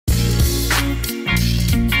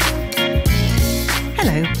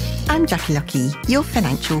I'm Robert Lockie, your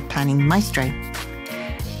Financial Planning Maestro.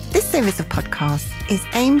 This series of podcasts is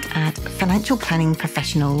aimed at financial planning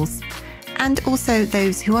professionals and also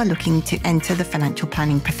those who are looking to enter the financial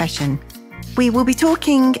planning profession. We will be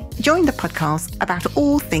talking during the podcast about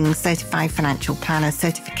all things Certified Financial Planner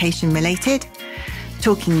certification related,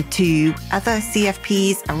 talking to other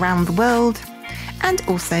CFPs around the world, and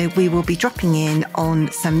also we will be dropping in on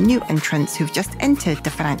some new entrants who've just entered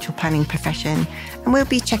the financial planning profession, and we'll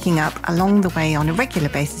be checking up along the way on a regular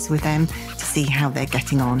basis with them to see how they're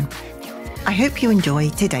getting on. I hope you enjoy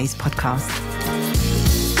today's podcast.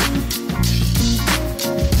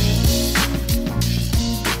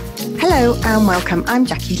 Hello and welcome. I'm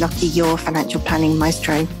Robert Lockie, your Financial Planning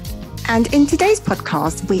Maestro. And in today's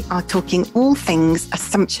podcast, we are talking all things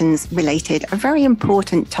assumptions related, a very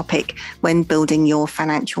important topic when building your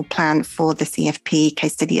financial plan for the CFP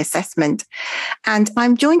case study assessment. And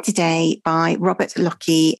I'm joined today by Robert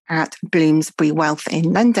Lockie at Bloomsbury Wealth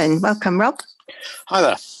in London. Welcome, Rob. Hi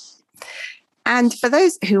there. And for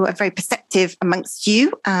those who are very perceptive amongst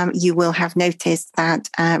you, you will have noticed that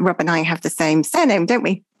Rob and I have the same surname, don't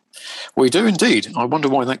we? We do indeed. I wonder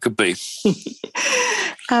why that could be.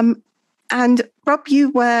 And Rob, you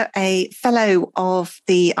were a fellow of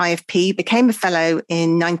the IFP, became a fellow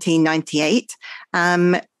in 1998.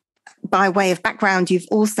 By way of background, you've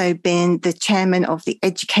also been the chairman of the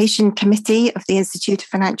Education Committee of the Institute of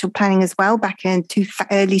Financial Planning as well, back in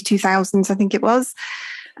early 2000s, I think it was.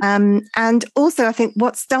 And also, I think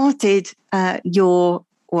what started your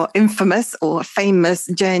infamous or famous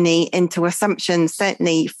journey into assumptions,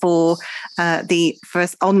 certainly for the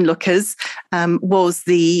first onlookers, was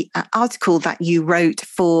the article that you wrote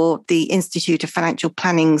for the Institute of Financial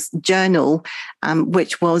Planning's journal,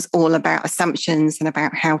 which was all about assumptions and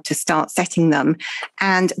about how to start setting them.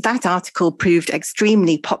 And that article proved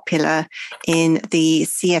extremely popular in the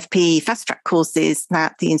CFP fast track courses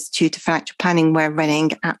that the Institute of Financial Planning were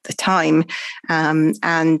running at the time.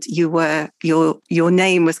 And your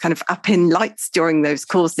name was kind of up in lights during those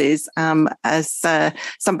courses as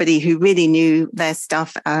somebody who really knew their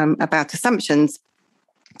stuff about assumptions.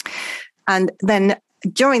 And then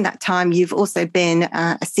during that time, you've also been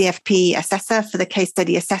a CFP assessor for the case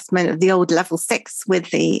study assessment of the old level 6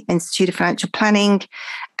 with the Institute of Financial Planning.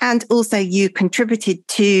 And also you contributed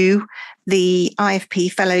to the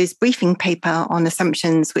IFP Fellows briefing paper on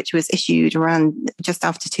assumptions, which was issued around just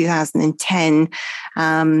after 2010,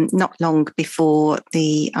 not long before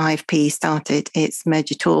the IFP started its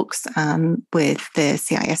merger talks with the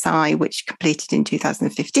CISI, which completed in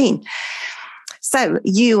 2015. So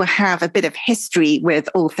you have a bit of history with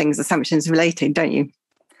all things assumptions related, don't you?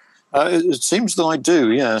 It seems that I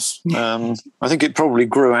do, yes. I think it probably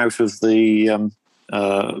grew out of the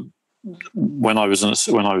when I was an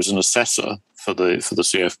assessor for the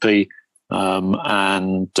CFP,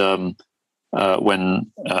 and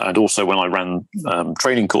also when I ran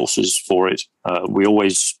training courses for it, we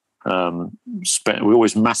always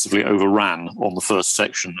massively overran on the first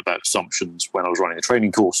section about assumptions when I was running the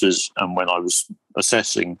training courses, and when I was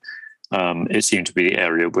assessing, it seemed to be the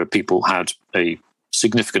area where people had a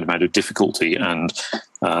significant amount of difficulty and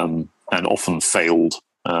often failed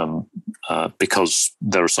because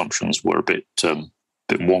their assumptions were a bit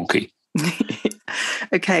wonky.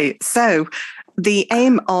 Okay, so the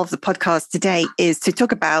aim of the podcast today is to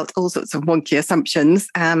talk about all sorts of wonky assumptions,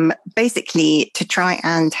 basically to try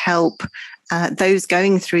and help those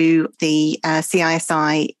going through the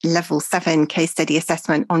CISI Level 7 case study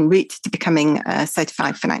assessment en route to becoming a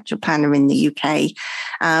certified financial planner in the UK.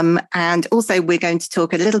 And also we're going to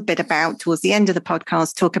talk a little bit about, towards the end of the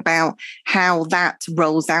podcast, talk about how that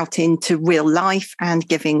rolls out into real life and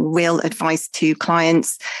giving real advice to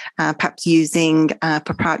clients, perhaps using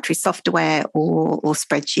proprietary software or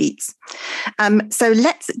spreadsheets. So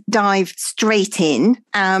let's dive straight in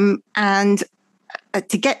and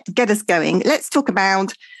to get us going, let's talk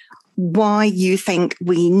about why you think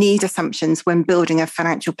we need assumptions when building a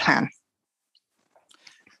financial plan.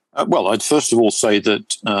 Well, I'd first of all say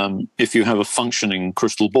that if you have a functioning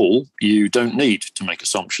crystal ball, you don't need to make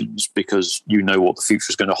assumptions because you know what the future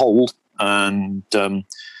is going to hold, and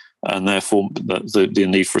therefore the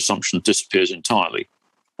need for assumptions disappears entirely.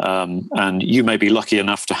 And you may be lucky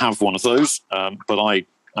enough to have one of those, but I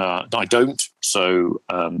don't. So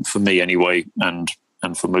for me anyway, and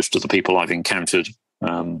for most of the people I've encountered,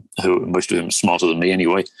 who most of them are smarter than me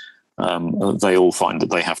anyway, they all find that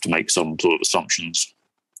they have to make some sort of assumptions,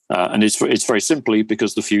 and it's very simply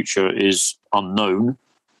because the future is unknown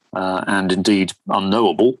and indeed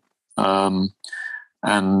unknowable, and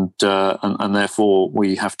therefore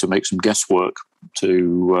we have to make some guesswork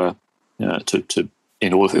to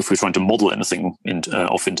in order, if we're trying to model anything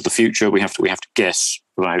off into the future, we have to guess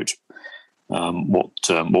about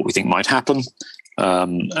what we think might happen,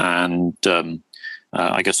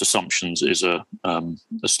 I guess assumptions is a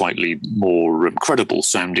slightly more credible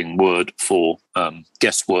sounding word for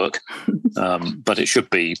guesswork, but it should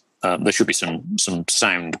be there should be some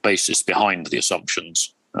sound basis behind the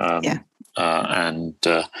assumptions, and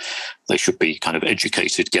they should be kind of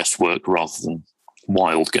educated guesswork rather than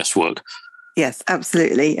wild guesswork. Yes,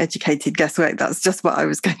 absolutely. Educated guesswork. That's just what I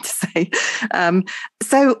was going to say.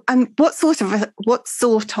 So what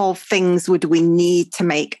sort of things would we need to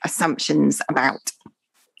make assumptions about?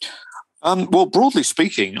 Well, broadly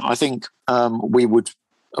speaking, I think we would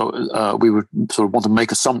sort of want to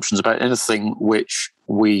make assumptions about anything which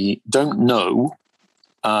we don't know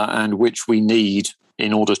and which we need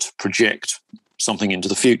in order to project something into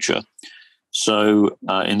the future. So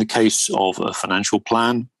in the case of a financial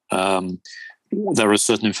plan, there is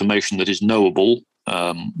certain information that is knowable.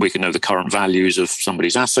 We can know the current values of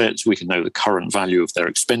somebody's assets. We can know the current value of their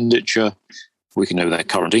expenditure. We can know their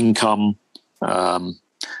current income.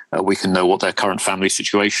 We can know what their current family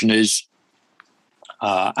situation is.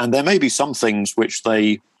 And there may be some things which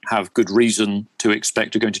they have good reason to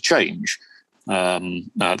expect are going to change.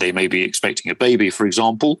 They may be expecting a baby, for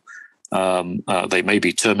example. They may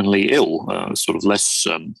be terminally ill, sort of less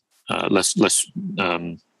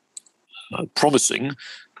promising,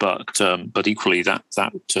 but equally that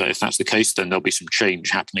if that's the case, then there'll be some change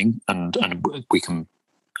happening, and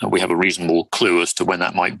we have a reasonable clue as to when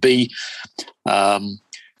that might be,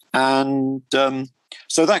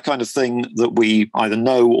 so that kind of thing that we either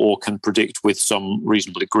know or can predict with some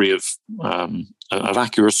reasonable degree of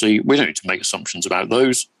accuracy. We don't need to make assumptions about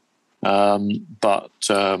those, but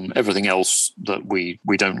everything else that we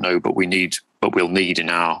don't know but we'll need in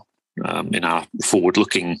our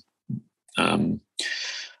forward-looking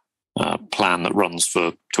plan that runs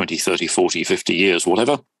for 20, 30, 40, 50 years,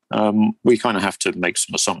 whatever, we kind of have to make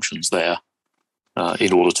some assumptions there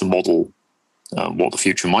in order to model what the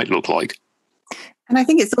future might look like. And I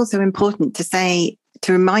think it's also important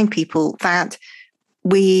to remind people that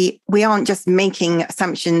we aren't just making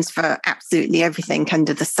assumptions for absolutely everything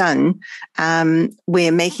under the sun.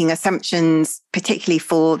 We're making assumptions, particularly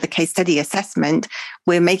for the case study assessment.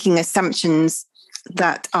 We're making assumptions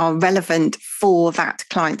that are relevant for that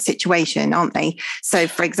client situation, aren't they? So,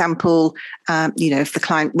 for example, if the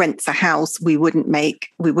client rents a house, we wouldn't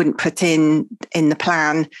put in the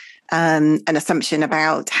plan an assumption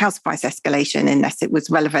about house price escalation unless it was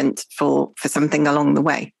relevant for something along the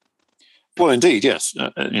way. Well, indeed, yes.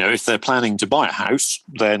 If they're planning to buy a house,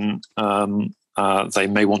 then they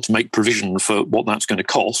may want to make provision for what that's going to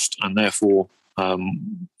cost, and therefore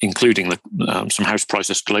including some house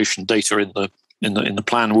price escalation data in the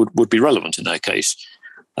plan would be relevant in their case.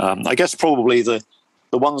 I guess probably the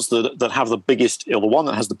ones that have the biggest, or the one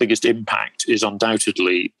that has the biggest impact, is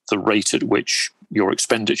undoubtedly the rate at which your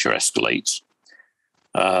expenditure escalates.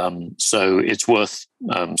 So it's worth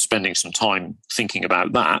spending some time thinking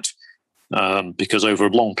about that, because over a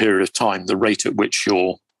long period of time, the rate at which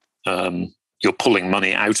you're pulling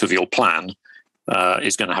money out of your plan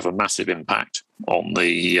is going to have a massive impact on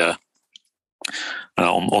the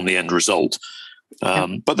end result.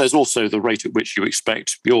 But there's also the rate at which you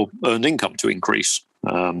expect your earned income to increase.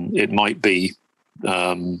 It might be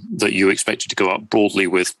that you expect it to go up broadly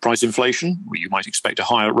with price inflation, or you might expect a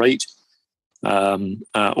higher rate,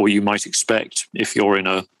 or you might expect, if you're in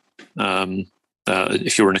a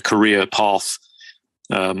career path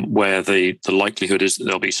where the likelihood is that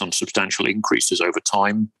there'll be some substantial increases over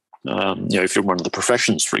time. If you're in one of the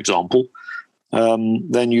professions, for example,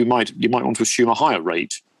 then you might want to assume a higher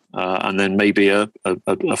rate. And then maybe a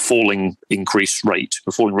falling rate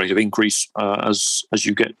of increase as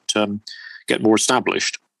you get more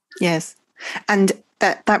established. Yes, and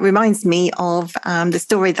that reminds me of the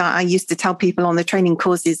story that I used to tell people on the training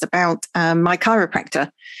courses about my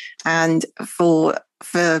chiropractor, and for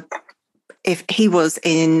if he was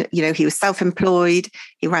he was self-employed,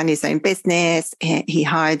 he ran his own business, he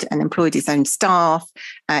hired and employed his own staff,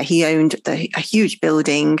 he owned a huge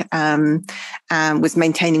building, and was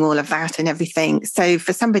maintaining all of that and everything. So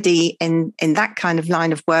for somebody in that kind of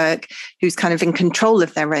line of work, who's kind of in control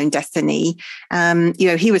of their own destiny,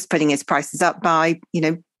 he was putting his prices up by,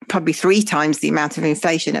 probably 3 times the amount of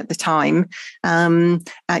inflation at the time, in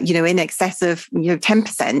excess of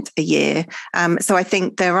 10% a year. So I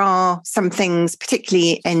think there are some things,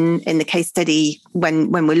 particularly in the case study,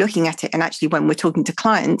 when we're looking at it, and actually when we're talking to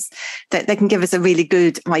clients, that they can give us a really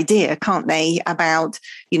good idea, can't they, about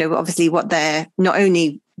obviously what they're not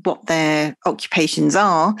only what their occupations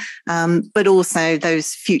are, but also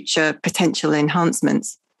those future potential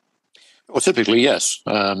enhancements. Well, typically, yes.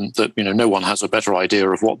 That no one has a better idea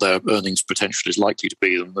of what their earnings potential is likely to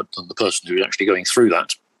be than the person who's actually going through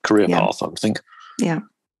that career path, I would think. Yeah,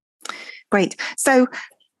 great. So,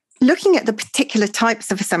 looking at the particular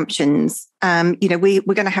types of assumptions, we're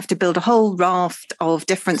going to have to build a whole raft of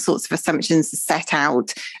different sorts of assumptions set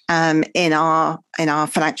out in our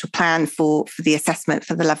financial plan for the assessment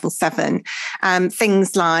for the level 7.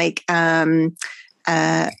 Things like a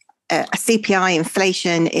CPI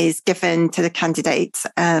inflation is given to the candidates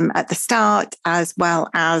at the start, as well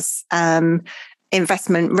as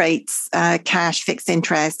investment rates, cash, fixed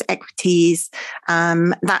interest, equities.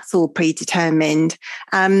 That's all predetermined.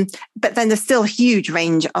 But then there's still a huge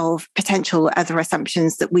range of potential other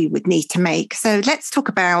assumptions that we would need to make. So let's talk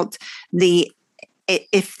about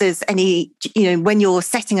if there's any, when you're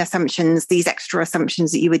setting assumptions, these extra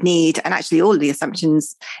assumptions that you would need, and actually all of the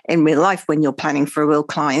assumptions in real life when you're planning for a real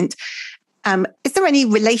client, is there any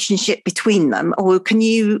relationship between them, or can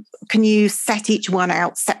you set each one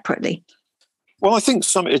out separately? Well, I think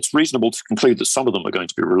it's reasonable to conclude that some of them are going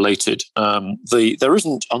to be related. There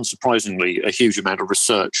isn't, unsurprisingly, a huge amount of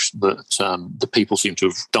research that the people seem to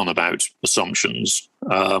have done about assumptions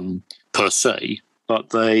per se. But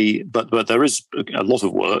there is a lot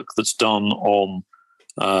of work that's done on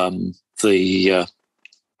the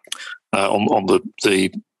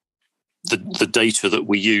data that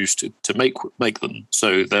we use to make them.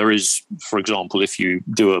 So there is, for example, if you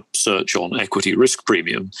do a search on equity risk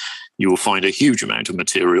premium, you will find a huge amount of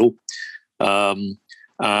material. And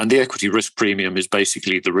the equity risk premium is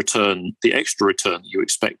basically the extra return you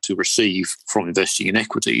expect to receive from investing in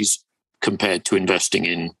equities compared to investing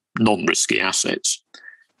in non-risky assets.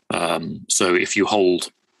 So if you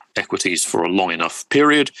hold equities for a long enough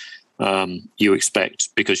period, you expect,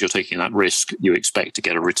 because you're taking that risk, you expect to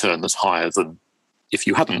get a return that's higher than if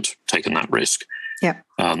you hadn't taken that risk. Yeah.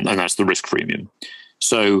 And that's the risk premium.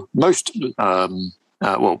 So most,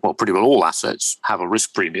 pretty well all assets have a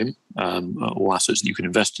risk premium. All assets that you can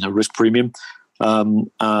invest in have a risk premium.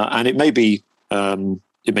 And it may be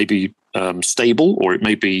stable, or it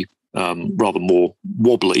may be rather more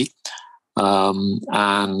wobbly,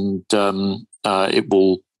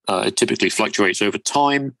 it typically fluctuates over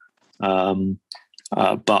time.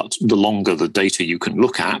 But the longer the data you can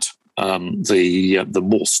look at, the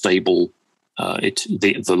more stable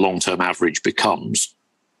the long-term average becomes.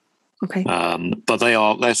 Okay. But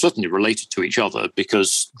they're certainly related to each other,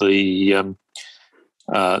 because by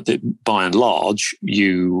and large,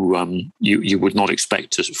 you would not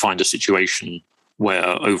expect to find a situation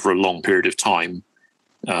where over a long period of time,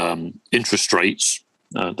 interest rates,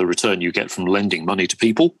 the return you get from lending money to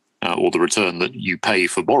people, or the return that you pay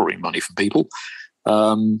for borrowing money from people,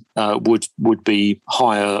 would be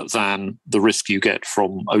higher than the risk you get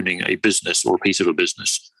from owning a business or a piece of a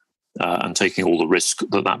business and taking all the risk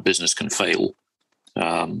that business can fail.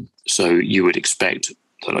 So you would expect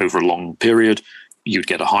that over a long period, you'd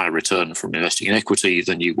get a higher return from investing in equity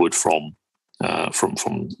than you would from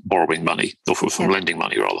borrowing money, or from lending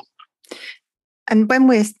money rather. And when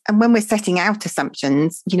we're setting out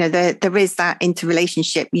assumptions, there is that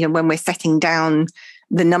interrelationship. When we're setting down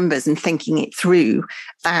the numbers and thinking it through,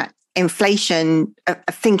 that inflation,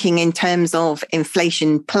 thinking in terms of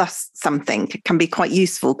inflation plus something can be quite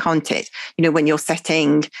useful, can't it? When you're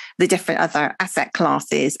setting the different other asset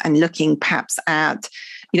classes and looking perhaps at,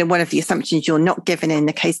 one of the assumptions you're not given in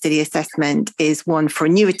the case study assessment is one for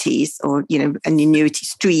annuities, or, an annuity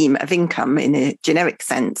stream of income in a generic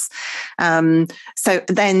sense. So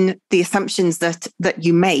then the assumptions that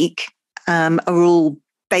you make are all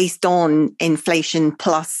based on inflation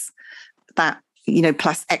plus that,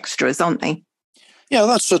 plus extras, aren't they? Yeah,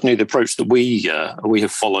 that's certainly the approach that we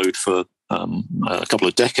have followed for a couple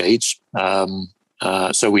of decades.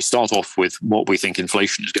 So we start off with what we think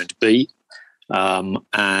inflation is going to be,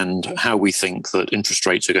 and how we think that interest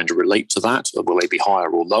rates are going to relate to that. Will they be higher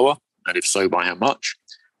or lower? And if so, by how much?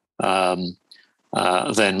 Then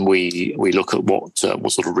we look at what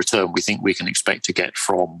sort of return we think we can expect to get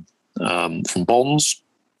from bonds.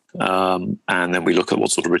 And then we look at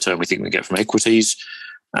what sort of return we think we get from equities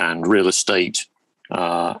and real estate,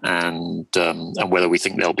 and whether we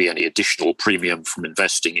think there'll be any additional premium from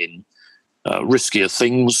investing in riskier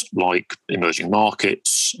things like emerging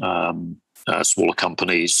markets, smaller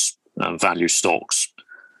companies, value stocks.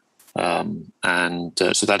 So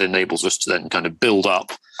that enables us to then kind of build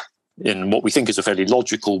up in what we think is a fairly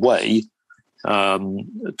logical way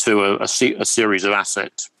to a series of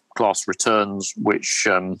asset class returns which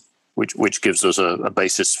which gives us a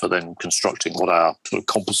basis for then constructing what our sort of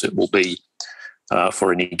composite will be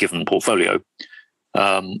for any given portfolio.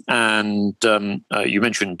 You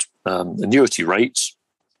mentioned annuity rates.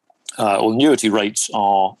 Annuity rates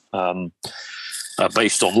are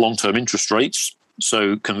based on long-term interest rates.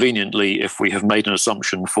 So conveniently, if we have made an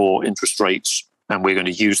assumption for interest rates and we're going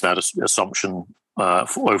to use that assumption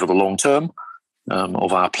over the long term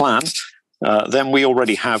of our plan, then we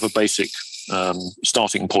already have a basic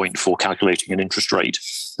starting point for calculating an interest rate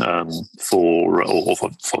for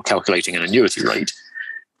calculating an annuity rate.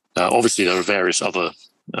 Obviously, there are various other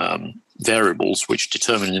variables which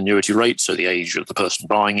determine an annuity rate, so the age of the person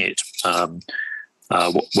buying it,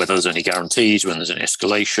 whether there's any guarantees, when there's an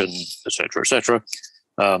escalation, etc., etc.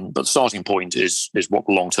 But the starting point is what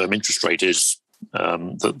the long-term interest rate is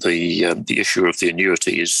that the issuer of the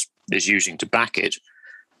annuity is using to back it.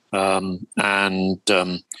 I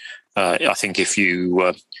think if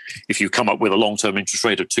you come up with a long-term interest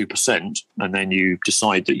rate of 2% and then you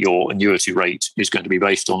decide that your annuity rate is going to be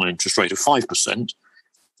based on an interest rate of 5%,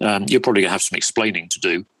 you're probably going to have some explaining to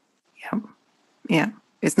do. Yeah.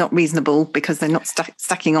 It's not reasonable because they're not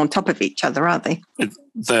stacking on top of each other, are they?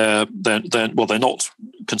 They're not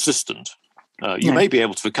consistent. You may be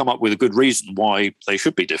able to come up with a good reason why they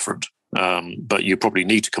should be different, but you probably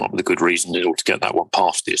need to come up with a good reason in order to get that one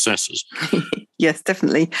past the assessors. Yes,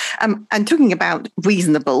 definitely. And talking about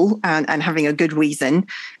reasonable and having a good reason,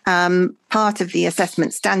 part of the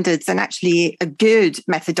assessment standards and actually a good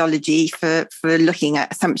methodology for looking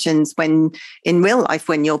at assumptions when in real life,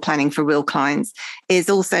 when you're planning for real clients, is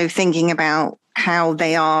also thinking about how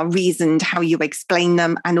they are reasoned, how you explain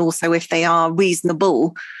them, and also if they are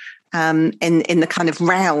reasonable in the kind of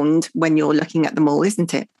round when you're looking at them all,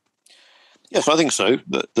 isn't it? Yes, I think so.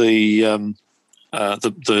 But if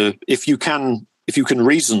you can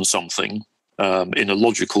reason something in a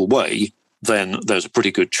logical way, then there's a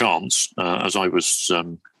pretty good chance, as I was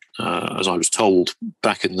told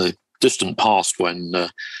back in the distant past when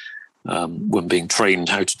being trained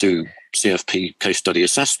how to do CFP case study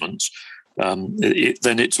assessments,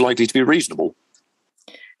 then it's likely to be reasonable.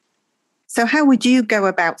 So how would you go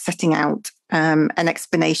about setting out an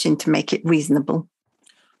explanation to make it reasonable?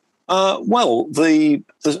 Well, the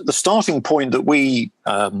starting point that we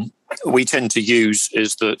tend to use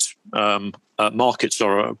is that markets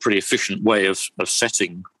are a pretty efficient way of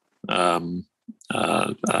setting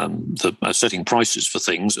setting prices for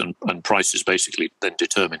things, and prices basically then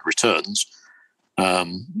determine returns.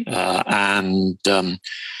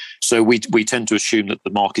 So we tend to assume that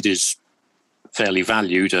the market is fairly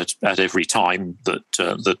valued at every time that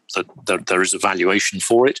there is a valuation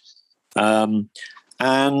for it, and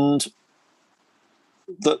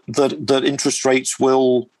that interest rates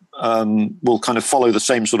will kind of follow the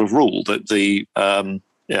same sort of rule. That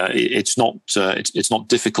it's not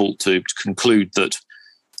difficult to conclude that,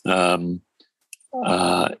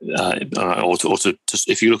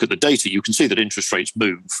 if you look at the data, you can see that interest rates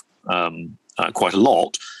move quite a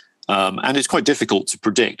lot. And it's quite difficult to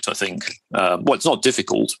predict, I think. Well, it's not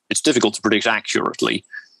difficult. It's difficult to predict accurately.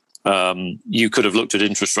 You could have looked at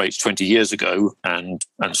interest rates 20 years ago and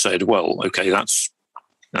said, well, okay, I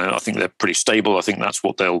think they're pretty stable. I think that's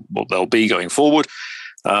what they'll be going forward.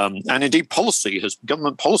 And indeed,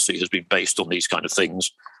 government policy has been based on these kind of things.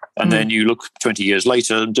 And then you look 20 years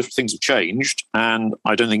later and different things have changed. And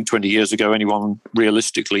I don't think 20 years ago anyone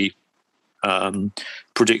realistically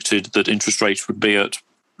predicted that interest rates would be at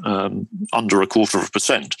under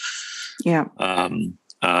 0.25%. Yeah.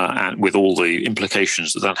 And with all the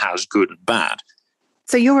implications that has, good and bad.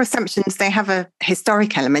 So your assumptions, they have a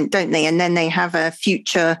historic element, don't they? And then they have a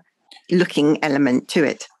future looking element to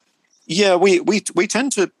it. Yeah, we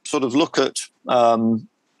tend to sort of look at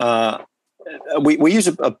we use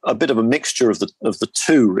a bit of a mixture of the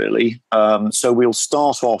two, really. So we'll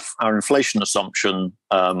start off our inflation assumption.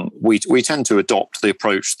 We tend to adopt the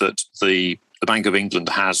approach that the Bank of England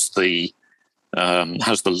has the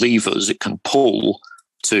levers it can pull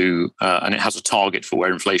to, and it has a target for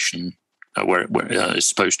where inflation where is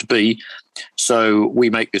supposed to be. So we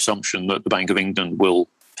make the assumption that the Bank of England will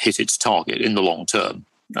hit its target in the long term.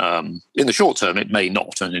 In the short term, it may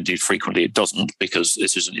not, and indeed frequently it doesn't, because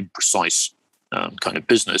this is an imprecise kind of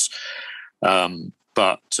business.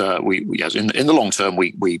 But yes, in the long term,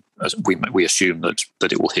 we assume that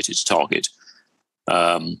it will hit its target.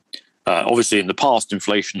 Obviously, in the past,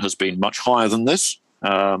 inflation has been much higher than this.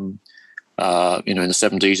 In the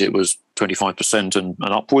 70s, it was 25% and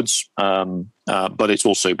upwards, but it's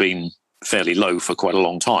also been fairly low for quite a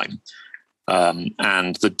long time.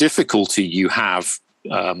 And the difficulty you have,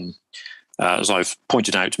 as I've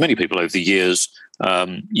pointed out to many people over the years,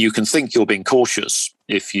 You can think you're being cautious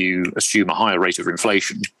if you assume a higher rate of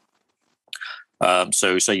inflation.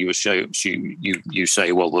 So say you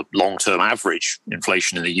say, well, the long-term average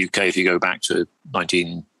inflation in the UK, if you go back to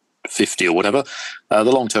 1950 or whatever, the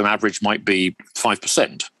long-term average might be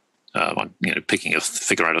 5%. I'm picking a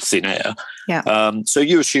figure out of thin air. Yeah. So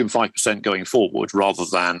you assume 5% going forward rather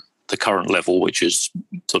than the current level, which is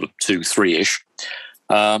sort of 2-3-ish.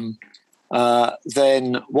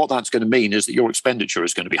 Then what that's going to mean is that your expenditure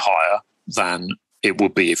is going to be higher than it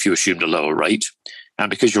would be if you assumed a lower rate. And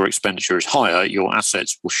because your expenditure is higher, your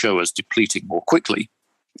assets will show as depleting more quickly.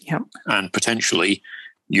 Yeah. And potentially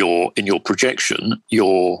in your projection,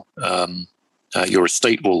 your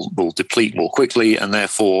estate will deplete more quickly, and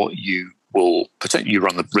therefore you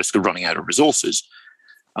run the risk of running out of resources.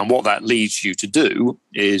 And what that leads you to do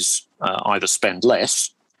is either spend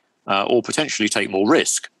less or potentially take more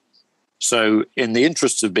risk. So in the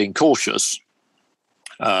interests of being cautious,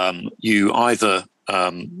 you either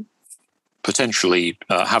potentially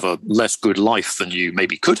have a less good life than you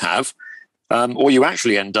maybe could have, or you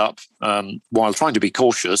actually end up, while trying to be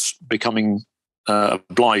cautious, becoming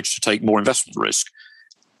obliged to take more investment risk.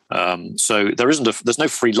 So there's no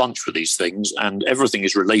free lunch with these things, and everything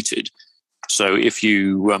is related. So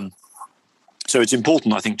so it's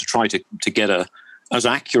important, I think, to try to get as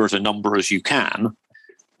accurate a number as you can,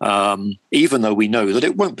 even though we know that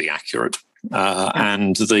it won't be accurate.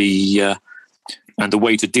 And the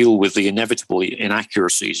way to deal with the inevitable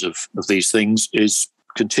inaccuracies of these things is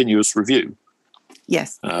continuous review.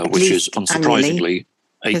 Yes, which is unsurprisingly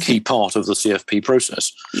a key part of the CFP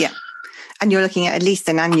process. Yeah, and you're looking at least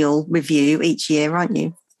an annual review each year, aren't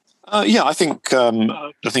you? Yeah, I think an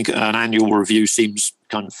annual review seems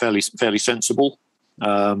kind of fairly sensible.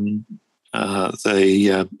 Some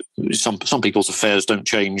people's affairs don't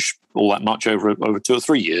change all that much over 2 or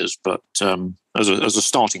 3 years, but as a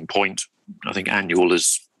starting point, I think annual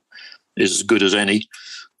is as good as any.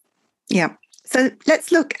 Yeah. So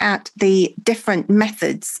let's look at the different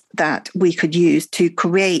methods that we could use to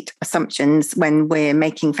create assumptions when we're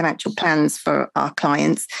making financial plans for our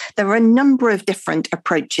clients. There are a number of different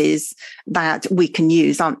approaches that we can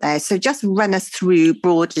use, aren't there? So just run us through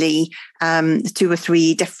broadly 2 or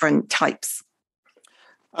 3 different types.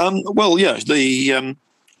 Well, yeah, the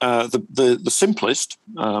simplest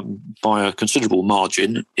by a considerable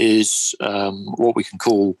margin is what we can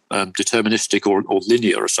call deterministic or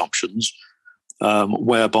linear assumptions.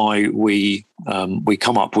 Whereby we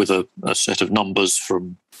come up with a set of numbers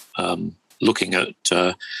from looking at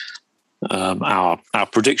our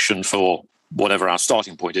prediction for whatever our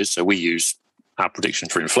starting point is. So we use our prediction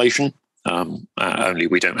for inflation, only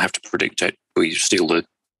we don't have to predict it. We steal the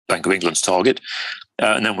Bank of England's target.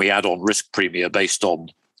 And then we add on risk premia based on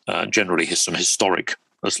generally some historic,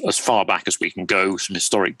 as far back as we can go, some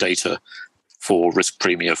historic data for risk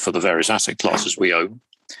premia for the various asset classes we own.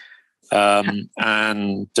 And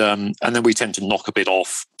then we tend to knock a bit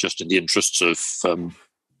off just in the interests of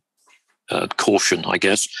caution, I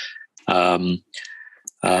guess.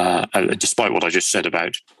 Despite what I just said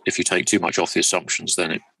about if you take too much off the assumptions,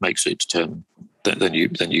 then it makes it then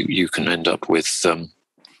you can end up with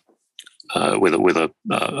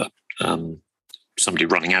somebody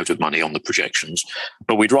running out of money on the projections.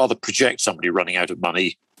 But we'd rather project somebody running out of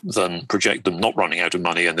money than project them not running out of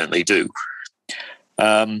money and then they do.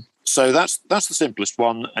 So that's the simplest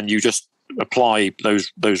one, and you just apply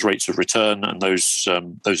those rates of return and those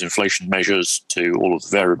inflation measures to all of the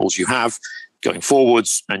variables you have going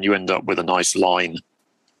forwards, and you end up with a nice line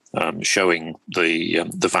showing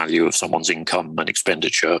the value of someone's income and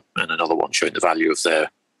expenditure, and another one showing the value of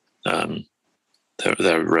their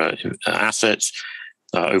assets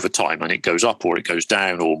over time, and it goes up or it goes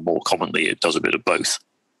down, or more commonly, it does a bit of both.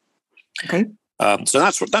 Okay. So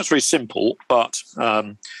that's very simple, but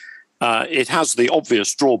it has the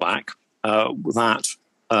obvious drawback that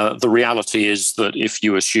the reality is that if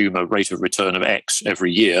you assume a rate of return of X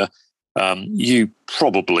every year, you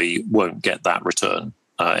probably won't get that return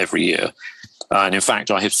every year. And in fact,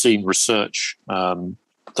 I have seen research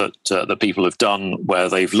that people have done where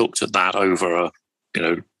they've looked at that over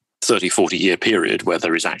a 30, 40 year period where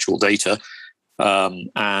there is actual data.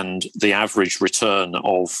 And the average return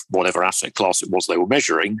of whatever asset class it was they were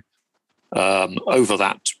measuring over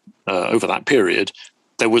that period,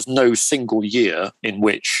 there was no single year in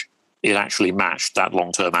which it actually matched that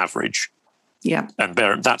long-term average. Yeah, and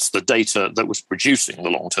that's the data that was producing the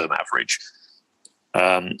long-term average.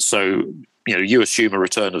 So you assume a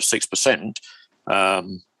return of 6%,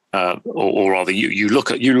 or rather, you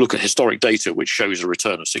look at historic data which shows a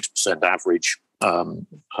return of 6% average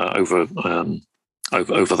over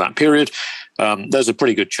over that period, there's a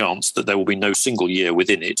pretty good chance that there will be no single year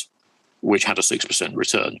within it which had a 6%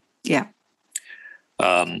 return. Yeah.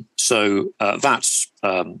 So that's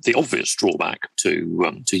the obvious drawback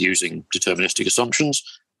to using deterministic assumptions,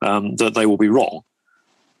 that they will be wrong.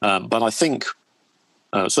 But I think,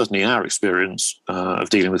 certainly in our experience of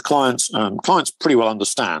dealing with clients, clients pretty well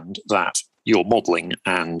understand that you're modelling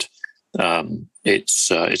and it's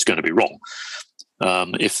going to be wrong.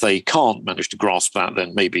 If they can't manage to grasp that,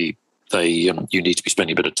 then maybe you need to be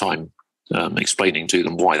spending a bit of time explaining to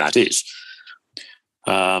them why that is.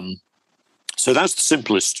 So that's the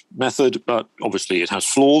simplest method, but obviously it has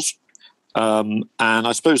flaws. And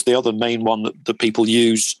I suppose the other main one that people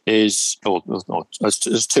use is, or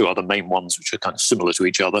there's two other main ones which are kind of similar to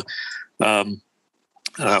each other. One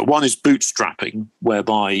is bootstrapping,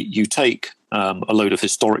 whereby you take a load of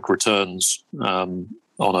historic returns on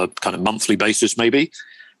a kind of monthly basis, maybe.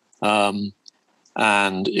 And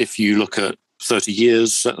if you look at 30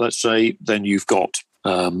 years, let's say, then you've got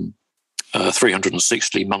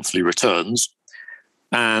 360 monthly returns.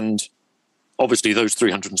 And obviously those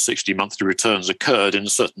 360 monthly returns occurred in a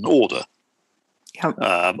certain order. Yep.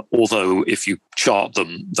 Although if you chart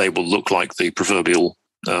them, they will look like the proverbial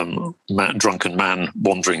drunken man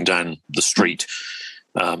wandering down the street,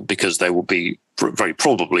 because there will be very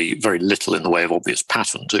probably very little in the way of obvious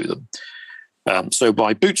pattern to them. So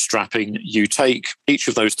by bootstrapping, you take each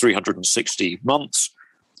of those 360 months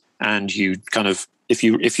and you kind of, if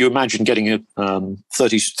you imagine getting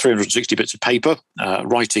 360 bits of paper,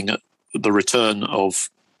 writing the return of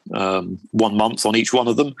 1 month on each one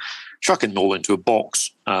of them, chucking them all into a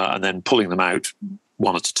box, and then pulling them out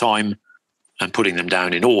one at a time and putting them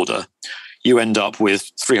down in order, you end up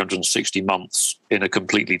with 360 months in a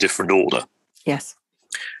completely different order. Yes.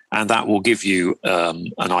 And that will give you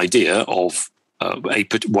an idea of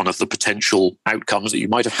one of the potential outcomes that you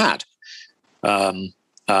might have had. And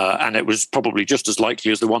it was probably just as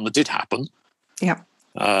likely as the one that did happen. Yeah.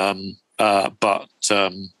 If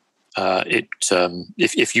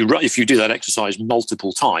you do that exercise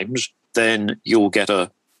multiple times, then you'll get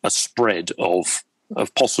a spread of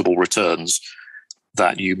possible returns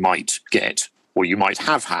that you might get, or you might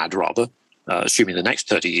have had, rather, assuming the next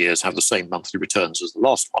 30 years have the same monthly returns as the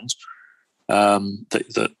last ones.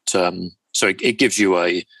 So it gives you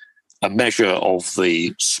a measure of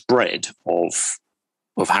the spread of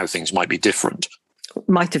how things might be different.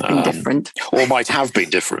 Might have been different. Or might have been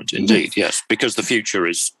different, indeed, yes, because the future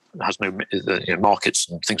has no, markets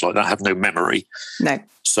and things like that have no memory. No.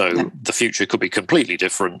 So the future could be completely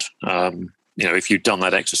different. If you'd done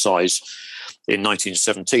that exercise in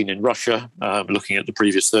 1917 in Russia, looking at the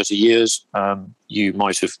previous 30 years, you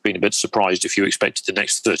might have been a bit surprised if you expected the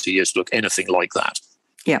next 30 years to look anything like that.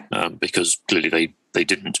 Yeah. Because clearly they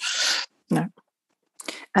didn't. No.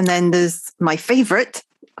 And then there's my favourite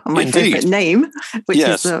name, which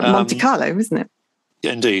is Monte Carlo, isn't it?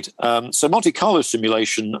 Yeah, indeed. So Monte Carlo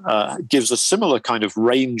simulation gives a similar kind of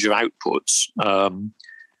range of outputs.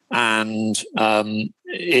 I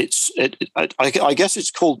guess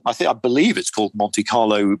it's called, I believe it's called Monte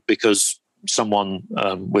Carlo because someone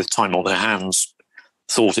with time on their hands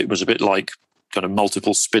thought it was a bit like kind of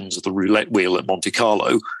multiple spins of the roulette wheel at Monte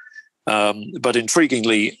Carlo. But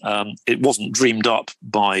intriguingly, it wasn't dreamed up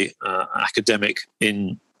by an academic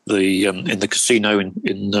in the casino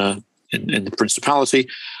in the Principality.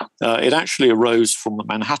 It actually arose from the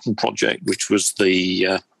Manhattan Project, which was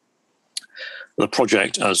the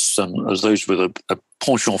project, as those with a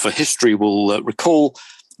penchant for history will recall,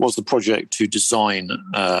 was the project to design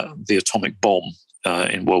the atomic bomb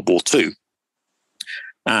in World War II.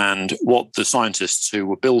 And what the scientists who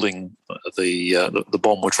were building the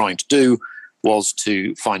bomb were trying to do was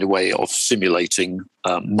to find a way of simulating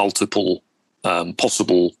multiple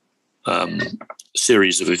possible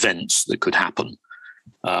series of events that could happen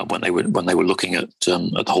when they were looking at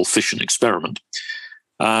the whole fission experiment.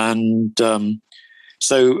 And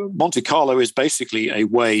so Monte Carlo is basically a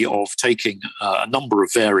way of taking a number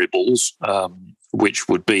of variables, which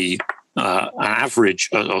would be an average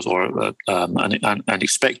or an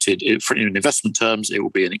expected, in investment terms, it will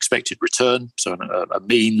be an expected return, so a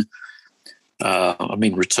mean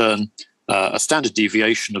return, a standard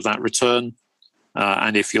deviation of that return,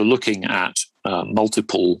 and if you're looking at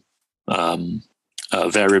multiple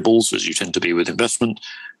variables, as you tend to be with investment,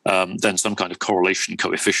 then some kind of correlation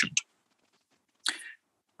coefficient,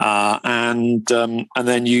 and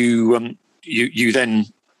then you then,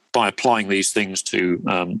 by applying these things to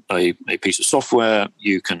a piece of software,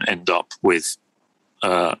 you can end up with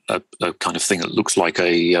a kind of thing that looks like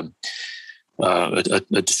a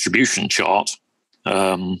distribution chart,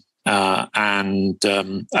 and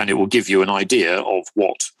it will give you an idea of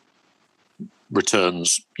what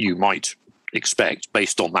returns you might expect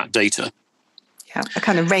based on that data. Yeah, a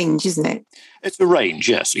kind of range, isn't it? It's a range,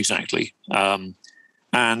 yes, exactly. And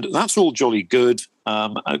that's all jolly good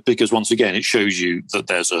because, once again, it shows you that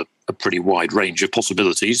there's a pretty wide range of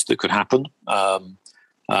possibilities that could happen.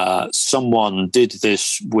 Someone did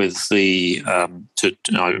this with I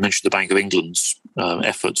mentioned the Bank of England's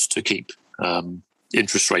efforts to keep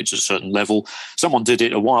interest rates at a certain level. Someone did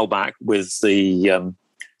it a while back with to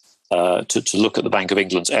look at the Bank of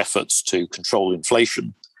England's efforts to control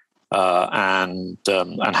inflation and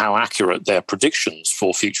how accurate their predictions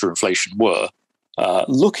for future inflation were.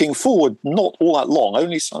 Looking forward, not all that long,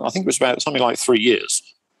 only I think it was about something like 3 years.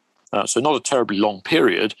 So not a terribly long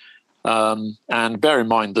period. And bear in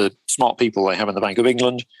mind the smart people they have in the Bank of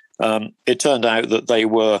England, it turned out that they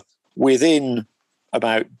were within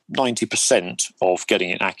about 90% of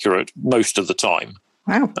getting it accurate most of the time.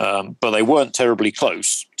 Wow. But they weren't terribly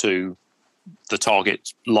close to the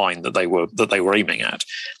target line that they were aiming at.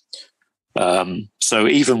 So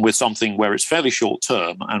even with something where it's fairly short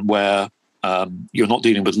term and where you're not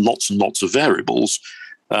dealing with lots and lots of variables,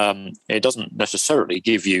 it doesn't necessarily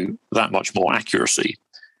give you that much more accuracy.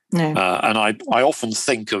 No. And I often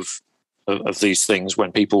think of these things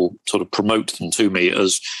when people sort of promote them to me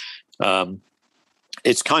as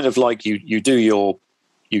it's kind of like you do your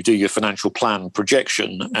financial plan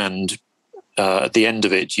projection, and at the end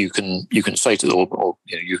of it you can say to or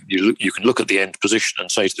you can look at the end position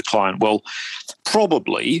and say to the client, well,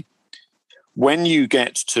 probably when you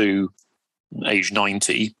get to age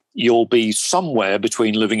 90, you'll be somewhere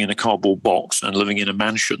between living in a cardboard box and living in a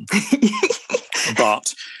mansion.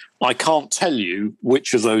 But I can't tell you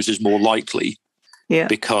which of those is more likely,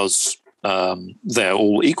 because they're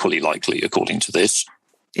all equally likely, according to this.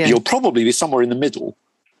 Yeah. You'll probably be somewhere in the middle.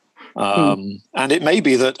 And it may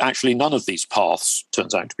be that actually none of these paths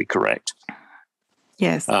turns out to be correct.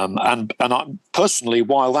 Yes. And I, personally,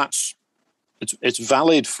 while it's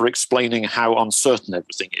valid for explaining how uncertain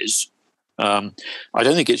everything is, I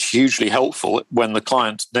don't think it's hugely helpful when the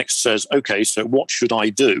client next says, okay, so what should I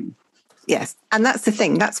do? Yes. And that's the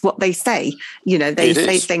thing. That's what they say. They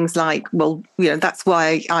say things like, well, that's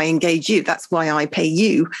why I engage you. That's why I pay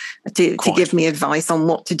you to give me advice on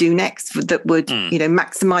what to do next that would,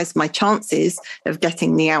 maximize my chances of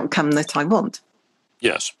getting the outcome that I want.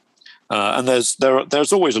 Yes. And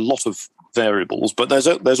there's always a lot of variables, but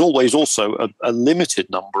there's always also a limited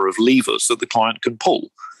number of levers that the client can pull.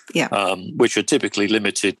 Yeah. Which are typically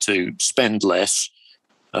limited to spend less,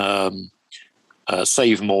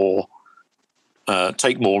 save more,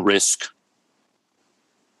 take more risk.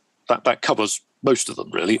 That covers most of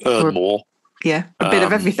them, really. Earn more. Yeah, a bit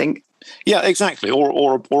of everything. Yeah, exactly,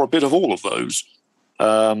 or a bit of all of those.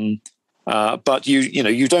 But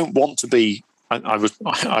you don't want to be.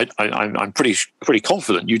 I'm pretty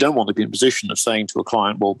confident you don't want to be in a position of saying to a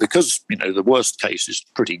client, well, because the worst case is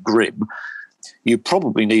pretty grim, you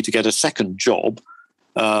probably need to get a second job,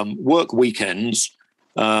 work weekends,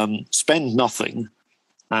 spend nothing,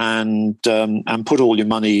 and put all your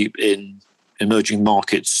money in emerging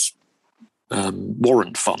markets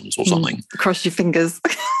warrant funds or something. Cross your fingers.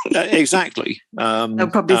 Exactly. They'll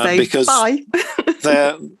probably say because bye.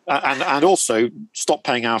 and also stop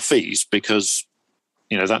paying our fees because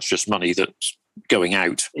that's just money that's going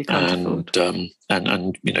out, and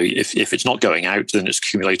if it's not going out, then it's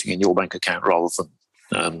accumulating in your bank account rather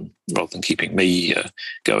than keeping me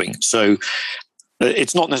going. So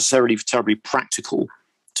it's not necessarily terribly practical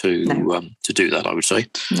to do that, I would say.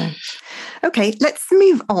 No. Okay, let's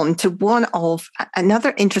move on to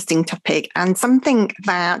another interesting topic, and something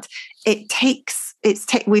that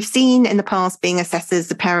we've seen in the past being assessors,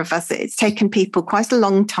 the pair of us, it's taken people quite a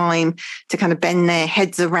long time to kind of bend their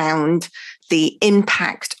heads around the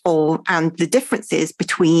impact and the differences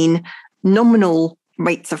between nominal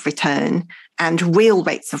rates of return and real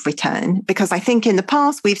rates of return. Because I think in the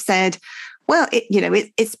past we've said, well,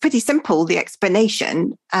 it's pretty simple, the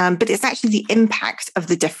explanation, but it's actually the impact of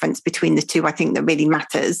the difference between the two, I think, that really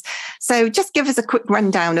matters. So just give us a quick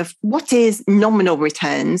rundown of what is nominal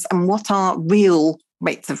returns and what are real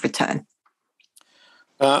rates of return.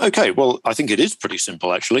 Okay, well, I think it is pretty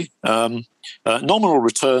simple, actually. Nominal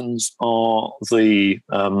returns are the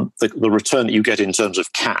return that you get in terms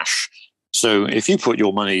of cash. So if you put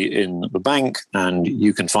your money in the bank and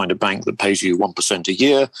you can find a bank that pays you 1% a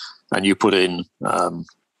year, and you put in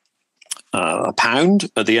a pound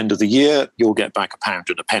at the end of the year, you'll get back £1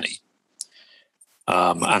 and a penny.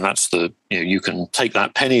 And that's you can take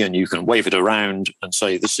that penny and you can wave it around and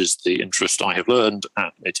say, this is the interest I have earned,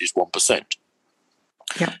 and it is 1%.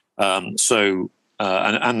 Yeah.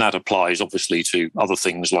 And that applies obviously to other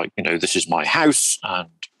things like, this is my house, and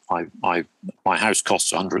my house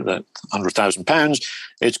costs £100,000.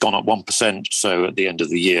 It's gone up 1%, so at the end of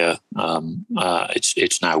the year,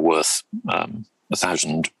 it's now worth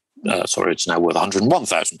it's now worth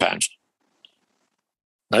 £101,000.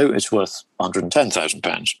 No, it's worth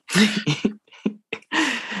 £110,000.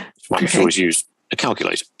 That's why we should always use a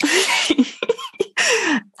calculator.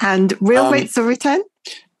 And real rates of return?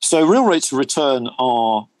 So real rates of return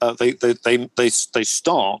are they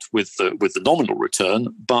start with the nominal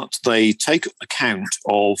return, but they take account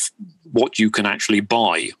of what you can actually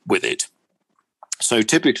buy with it. So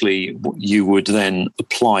typically, you would then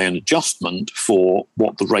apply an adjustment for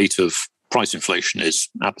what the rate of price inflation is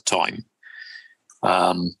at the time.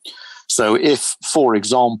 So if, for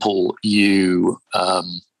example, you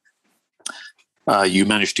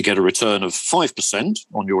manage to get a return of 5%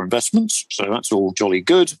 on your investments, so that's all jolly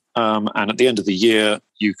good. And at the end of the year,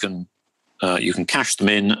 you can cash them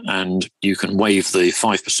in, and you can wave the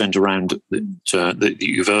 5% around that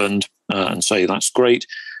you've earned and say that's great.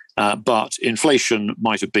 But inflation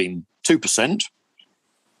might have been 2%,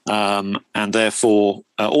 and therefore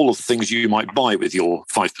all of the things you might buy with your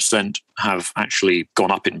 5% have actually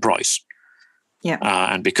gone up in price. Yeah.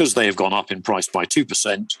 And because they have gone up in price by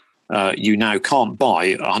 2%, you now can't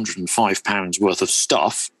buy £105 worth of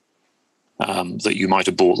stuff that you might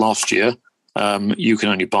have bought last year. You can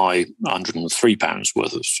only buy £103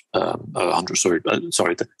 worth of the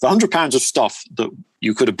 £100 of stuff that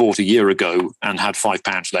you could have bought a year ago and had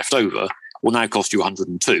 £5 left over will now cost you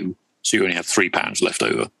 102, so you only have £3 left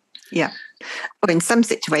over. Yeah. Or in some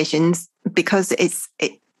situations, because it's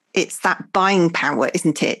that buying power,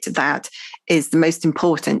 isn't it, that is the most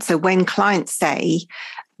important. So when clients say,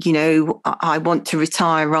 I want to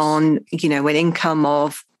retire on, an income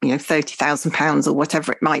of, £30,000 or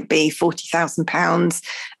whatever it might be,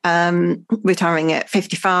 £40,000, retiring at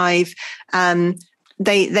 55,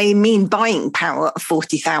 they mean buying power of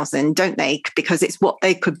 40,000, don't they? Because it's what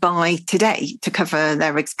they could buy today to cover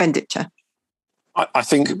their expenditure. I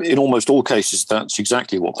think in almost all cases, that's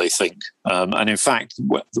exactly what they think. And in fact,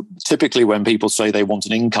 typically when people say they want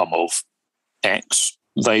an income of X,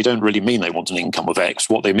 they don't really mean they want an income of X.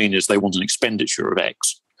 What they mean is they want an expenditure of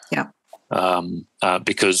X. Yeah.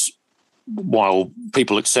 Because while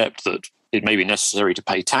people accept that it may be necessary to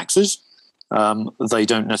pay taxes, they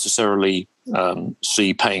don't necessarily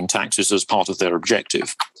see paying taxes as part of their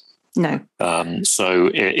objective. No.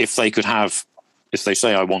 So if they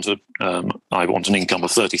say I want an income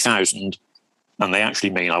of 30,000, and they actually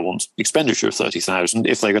mean I want expenditure of 30,000,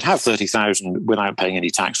 if they could have 30,000 without paying any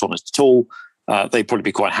tax on it at all, they'd probably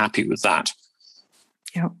be quite happy with that.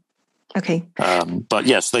 Yeah. Okay. But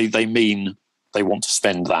yes, they mean they want to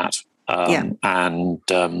spend that, and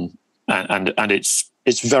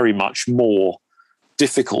it's very much more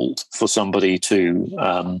difficult for somebody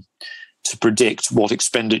to predict what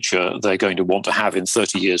expenditure they're going to want to have in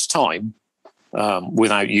 30 years' time,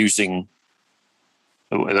 without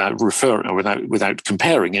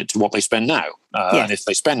comparing it to what they spend now. And if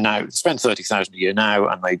they spend 30,000 a year now,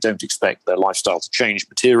 and they don't expect their lifestyle to change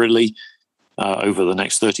materially over the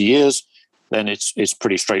next 30 years, then it's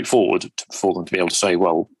pretty straightforward for them to be able to say,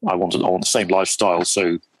 well, I want the same lifestyle,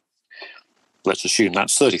 so let's assume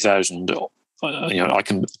that's 30,000. I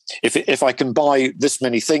can, if I can buy this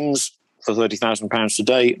many things for £30,000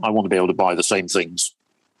 today, I want to be able to buy the same things.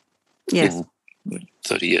 Yes. In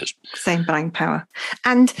 30 years. Same buying power.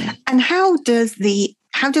 And how does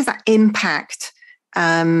that impact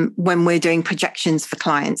when we're doing projections for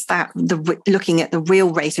clients, that looking at the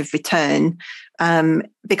real rate of return,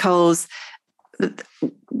 because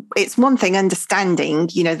it's one thing understanding,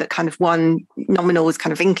 that kind of one nominal is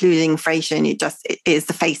kind of including inflation. It is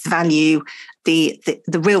the face value. The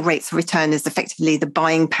real rates of return is effectively the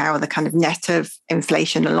buying power, the kind of net of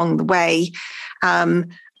inflation along the way.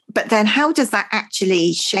 But then how does that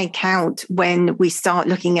actually shake out when we start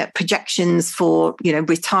looking at projections for,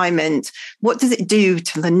 retirement? What does it do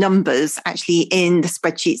to the numbers actually in the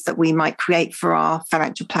spreadsheets that we might create for our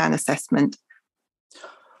financial plan assessment?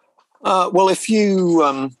 Well, if you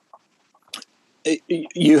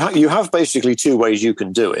have basically two ways you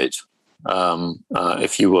can do it.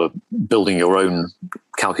 If you were building your own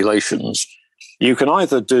calculations, you can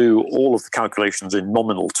either do all of the calculations in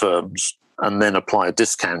nominal terms and then apply a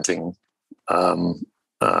discounting to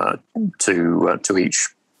each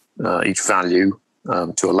value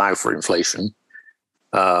to allow for inflation,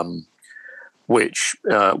 which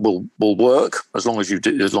will work as long as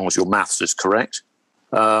your maths is correct.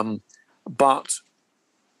 But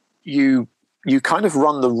you you kind of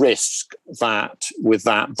run the risk that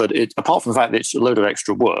it, apart from the fact that it's a load of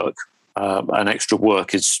extra work, and extra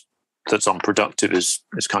work that's unproductive is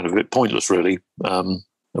kind of a bit pointless, really,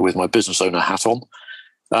 with my business owner hat on.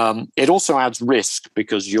 It also adds risk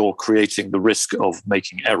because you're creating the risk of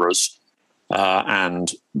making errors,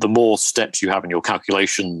 and the more steps you have in your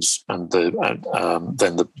calculations, and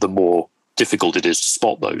then the more difficult it is to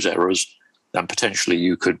spot those errors, and potentially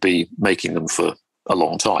you could be making them for a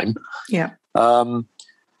long time. Yeah.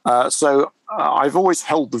 So I've always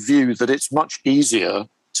held the view that it's much easier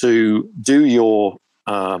to do your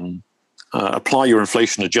apply your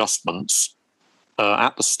inflation adjustments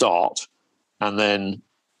at the start, and then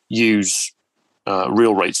use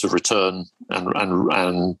real rates of return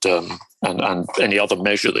and any other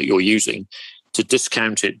measure that you're using to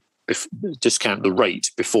discount the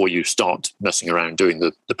rate before you start messing around doing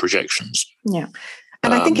the projections. Yeah,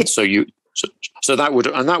 and I think it's so that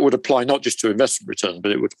would apply not just to investment return,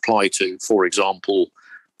 but it would apply to, for example,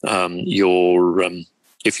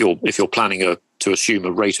 if you're planning to assume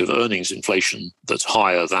a rate of earnings inflation that's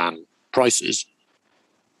higher than prices,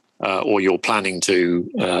 or you're planning to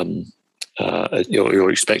you're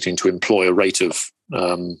expecting to employ a rate of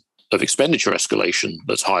expenditure escalation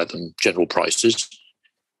that's higher than general prices,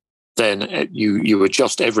 then you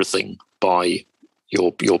adjust everything by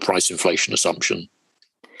your price inflation assumption.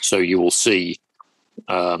 So you will see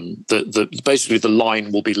basically the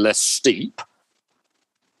line will be less steep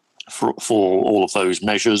for all of those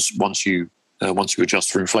measures once you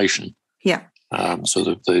adjust for inflation. Yeah.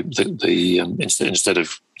 So instead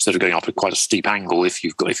of going up at quite a steep angle, if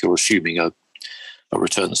you're assuming a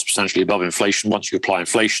return that's substantially above inflation, once you apply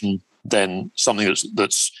inflation, then something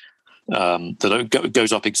that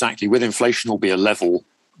goes up exactly with inflation will be a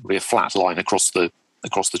flat line across the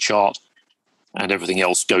chart, and everything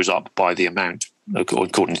else goes up by the amount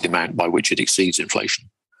according to the amount by which it exceeds inflation.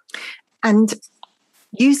 And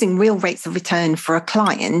using real rates of return for a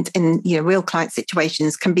client in real client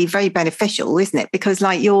situations can be very beneficial, isn't it? Because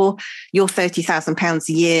like your £30,000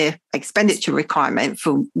 a year expenditure requirement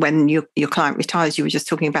for when your client retires, you were just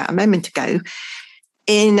talking about a moment ago,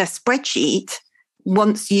 in a spreadsheet,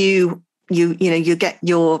 once you get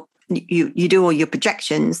you do all your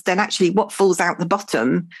projections, then actually what falls out the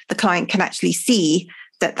bottom, the client can actually see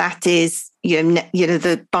that is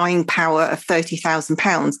the buying power of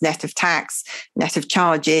 £30,000 net of tax, net of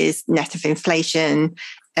charges, net of inflation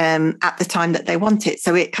at the time that they want it.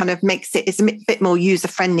 So it kind of makes it's a bit more user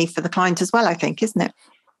friendly for the client as well, I think, isn't it?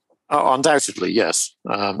 Undoubtedly, yes.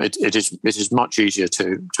 It is much easier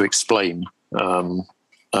to explain.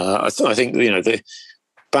 I think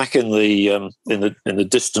back in the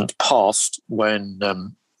distant past, when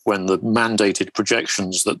the mandated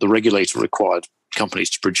projections that the regulator required companies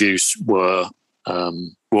to produce were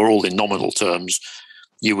all in nominal terms,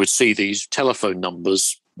 you would see these telephone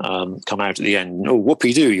numbers come out at the end. Oh,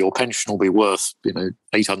 whoopee-doo, your pension will be worth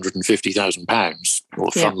 £850,000,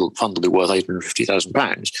 or fund will be worth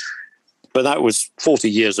 £850,000. But that was 40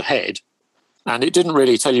 years ahead, and it didn't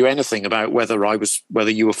really tell you anything about whether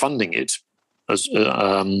you were funding it as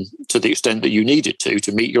to the extent that you needed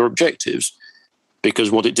to meet your objectives.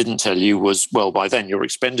 Because what it didn't tell you was, well, by then your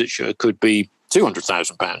expenditure could be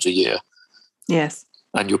 £200,000 a year. Yes.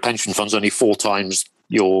 And your pension fund's only 4 times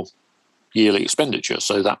your yearly expenditure.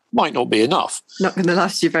 So that might not be enough. Not going to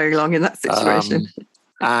last you very long in that situation.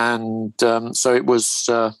 So it was,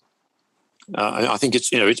 I think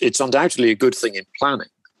it's undoubtedly a good thing in planning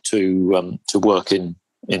to work in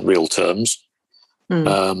real terms.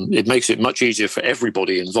 It makes it much easier for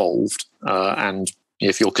everybody involved. And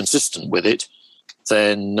if you're consistent with it,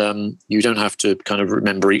 then you don't have to kind of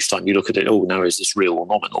remember each time you look at it, oh, now is this real or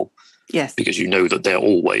nominal? Yes. Because you know that they're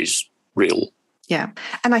always real. Yeah.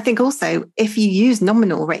 And I think also if you use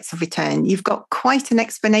nominal rates of return, you've got quite an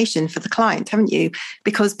explanation for the client, haven't you?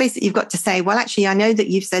 Because basically you've got to say, well, actually, I know that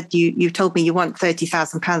you've said you told me you want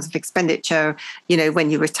 £30,000 of expenditure,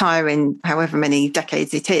 when you retire in however many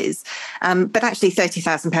decades it is. But actually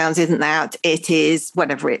 £30,000 isn't that. It is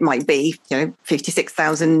whatever it might be,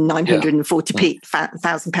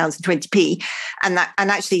 £56,940,000 and 20p. And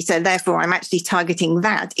actually, so therefore I'm actually targeting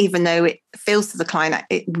that, even though it feels to the client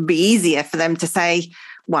it would be easier for them to say,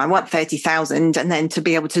 well, I want 30,000, and then to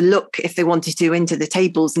be able to look, if they wanted to, into the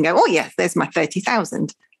tables and go, oh yes, there's my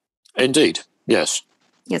 30,000. Indeed, yes.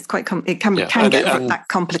 Yes, it can get that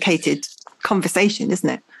complicated conversation, isn't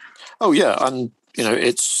it? Oh yeah, and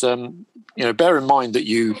it's bear in mind that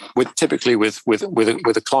typically with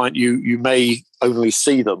a client, you may only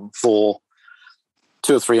see them for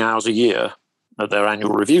 2 or 3 hours a year at their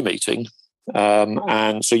annual review meeting,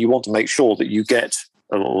 and so you want to make sure that you get,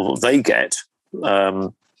 or they get,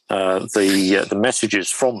 the messages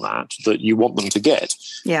from that you want them to get.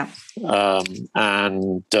 Yeah.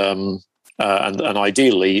 And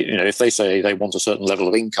ideally, if they say they want a certain level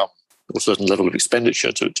of income or a certain level of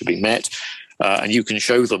expenditure to be met, and you can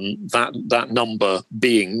show them that number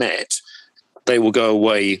being met, they will go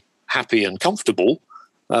away happy and comfortable,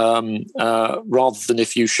 rather than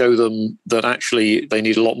if you show them that actually they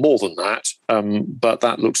need a lot more than that, but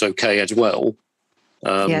that looks okay as well.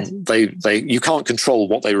 Yes. You can't control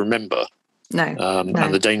what they remember. No.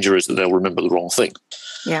 And the danger is that they'll remember the wrong thing.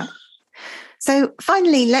 Yeah. So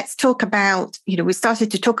finally, let's talk about, we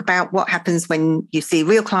started to talk about what happens when you see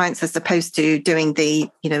real clients as opposed to doing the,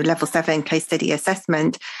 level 7 case study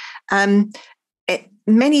assessment.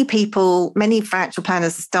 Many financial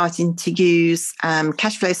planners are starting to use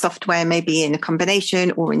cash flow software, maybe in a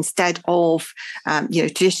combination or instead of,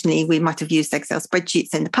 traditionally we might have used Excel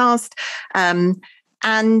spreadsheets in the past.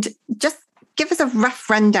 And just give us a rough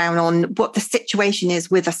rundown on what the situation is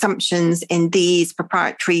with assumptions in these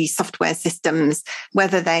proprietary software systems,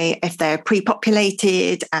 if they're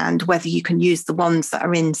pre-populated, and whether you can use the ones that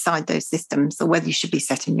are inside those systems, or whether you should be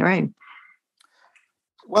setting your own.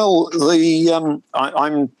 Well,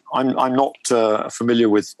 I'm not familiar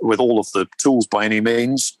with all of the tools by any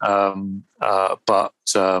means, but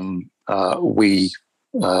I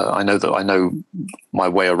know my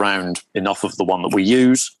way around enough of the one that we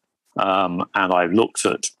use. And I looked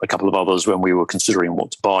at a couple of others when we were considering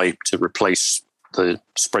what to buy to replace the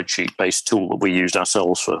spreadsheet-based tool that we used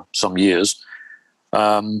ourselves for some years.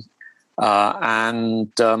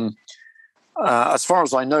 As far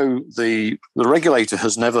as I know, the regulator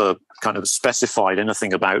has never kind of specified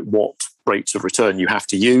anything about what rates of return you have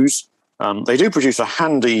to use. They do produce a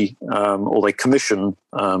handy, or they commission,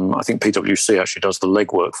 I think PwC actually does the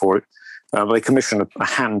legwork for it. They commission a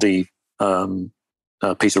handy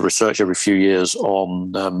piece of research every few years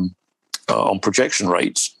on projection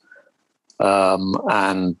rates,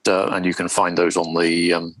 and you can find those on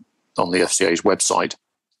the FCA's website,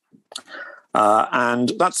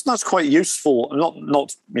 and that's quite useful.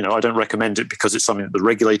 Not I don't recommend it because it's something that the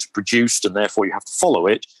regulator produced and therefore you have to follow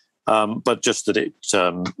it, but just that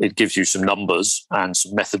it gives you some numbers and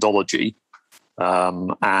some methodology,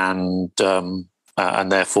 and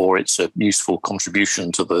therefore it's a useful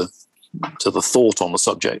contribution to the thought on the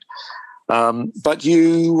subject. But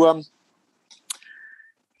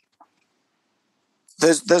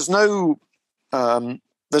there's no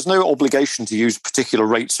obligation to use particular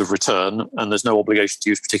rates of return, and there's no obligation to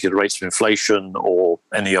use particular rates of inflation or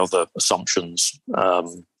any other assumptions.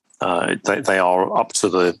 They are up to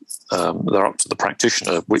the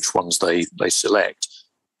practitioner which ones they select.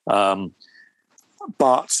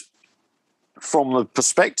 But from the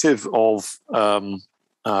perspective of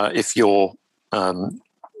if you're a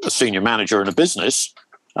senior manager in a business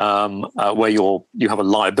where you have a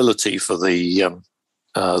liability for the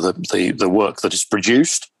work that is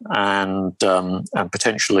produced, and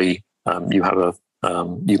potentially you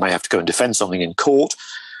may have to go and defend something in court,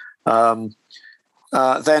 then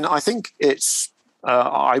I think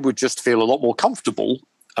I would just feel a lot more comfortable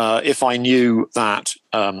if I knew that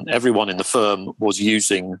everyone in the firm was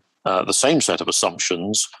using the same set of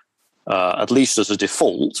assumptions, at least as a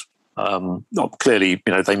default. Clearly,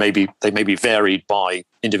 they may be varied by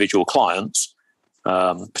individual clients,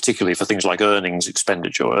 particularly for things like earnings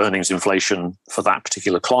expenditure, or earnings inflation for that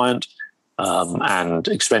particular client, and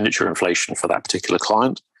expenditure inflation for that particular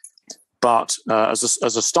client. But as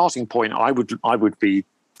a starting point, I would be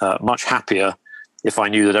much happier if I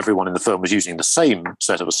knew that everyone in the firm was using the same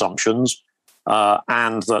set of assumptions,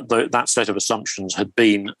 and that set of assumptions had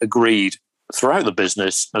been agreed throughout the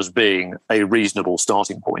business as being a reasonable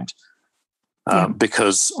starting point.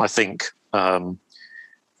 Because I think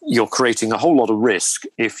you're creating a whole lot of risk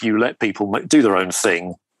if you let people do their own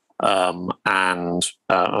thing and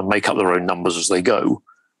make up their own numbers as they go.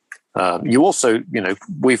 You also,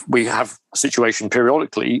 we have a situation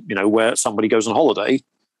periodically, where somebody goes on holiday,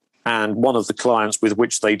 and one of the clients with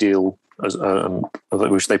which they deal,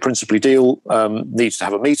 which they principally deal, needs to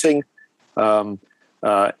have a meeting.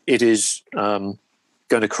 It is going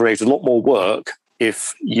to create a lot more work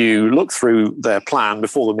if you look through their plan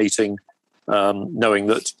before the meeting, knowing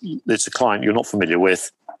that it's a client you're not familiar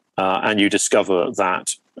with, and you discover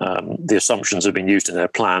that the assumptions that have been used in their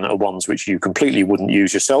plan are ones which you completely wouldn't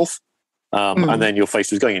use yourself. And then you're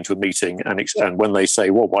faced with going into a meeting, and when they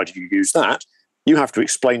say, well, why did you use that? You have to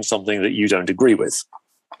explain something that you don't agree with.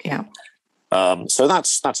 Yeah. So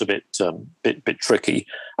that's a bit tricky.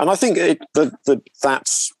 And I think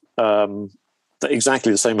that's that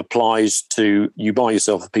exactly the same applies to you buy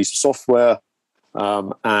yourself a piece of software,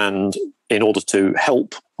 and in order to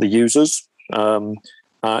help the users,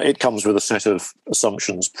 it comes with a set of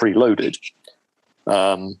assumptions preloaded.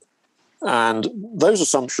 And those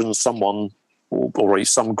assumptions, someone or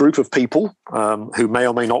some group of people who may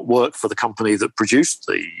or may not work for the company that produced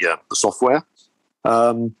the software,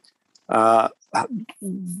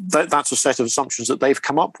 that's a set of assumptions that they've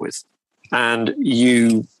come up with. And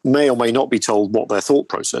you may or may not be told what their thought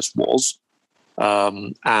process was.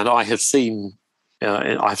 And I have seen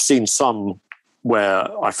some where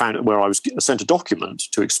I was sent a document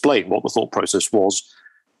to explain what the thought process was,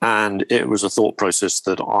 and it was a thought process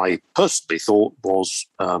that I personally thought was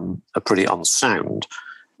a pretty unsound,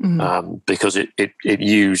 because it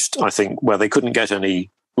used, I think, where they couldn't get any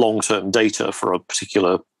long-term data for a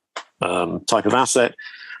particular type of asset,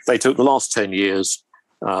 they took the last 10 years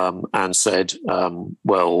and said,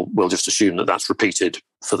 well, we'll just assume that that's repeated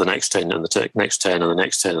for the next 10 and the next 10 and the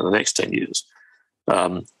next 10 and the next 10 years.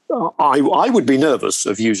 I would be nervous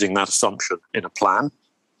of using that assumption in a plan.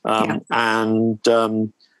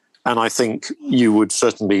 And I think you would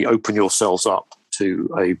certainly open yourselves up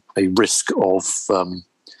to a risk of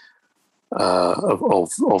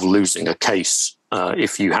losing a case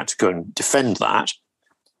if you had to go and defend that.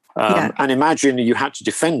 And imagine you had to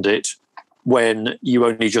defend it when you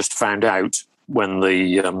only just found out when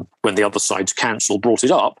the other side's counsel brought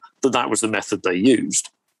it up that was the method they used.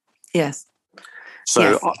 Yes.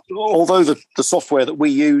 So although the software that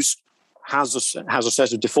we use has a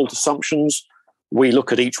set of default assumptions, we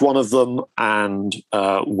look at each one of them and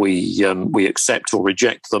we accept or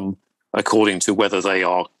reject them according to whether they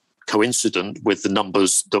are coincident with the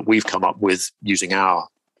numbers that we've come up with using our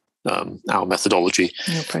methodology.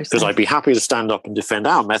 Because I'd be happy to stand up and defend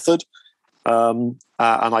our method, and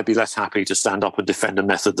I'd be less happy to stand up and defend a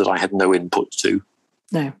method that I had no input to.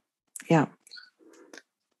 No. Yeah.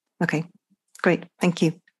 Okay. Great. Thank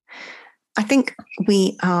you. I think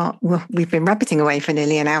we've been rabbiting away for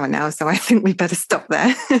nearly an hour now, so I think we better stop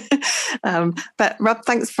there. But Rob,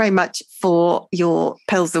 thanks very much for your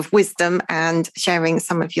pearls of wisdom and sharing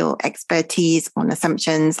some of your expertise on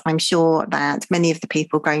assumptions. I'm sure that many of the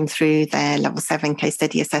people going through their level 7 case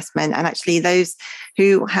study assessment, and actually those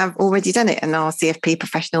who have already done it and are CFP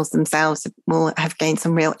professionals themselves, will have gained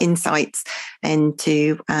some real insights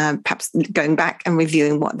into perhaps going back and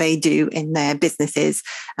reviewing what they do in their businesses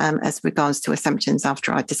as regards to assumptions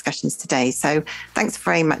after our discussions today. So thanks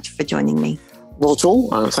very much for joining me. Not at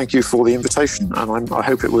all. Thank you for the invitation, and I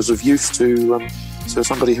hope it was of use to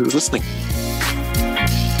somebody who was listening.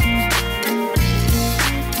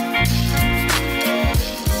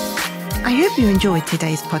 I hope you enjoyed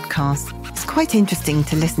today's podcast. It's quite interesting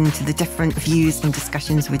to listen to the different views and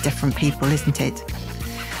discussions with different people, isn't it?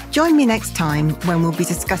 Join me next time when we'll be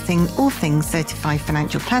discussing all things certified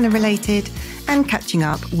financial planner related and catching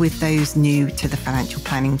up with those new to the financial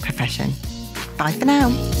planning profession. Bye for now.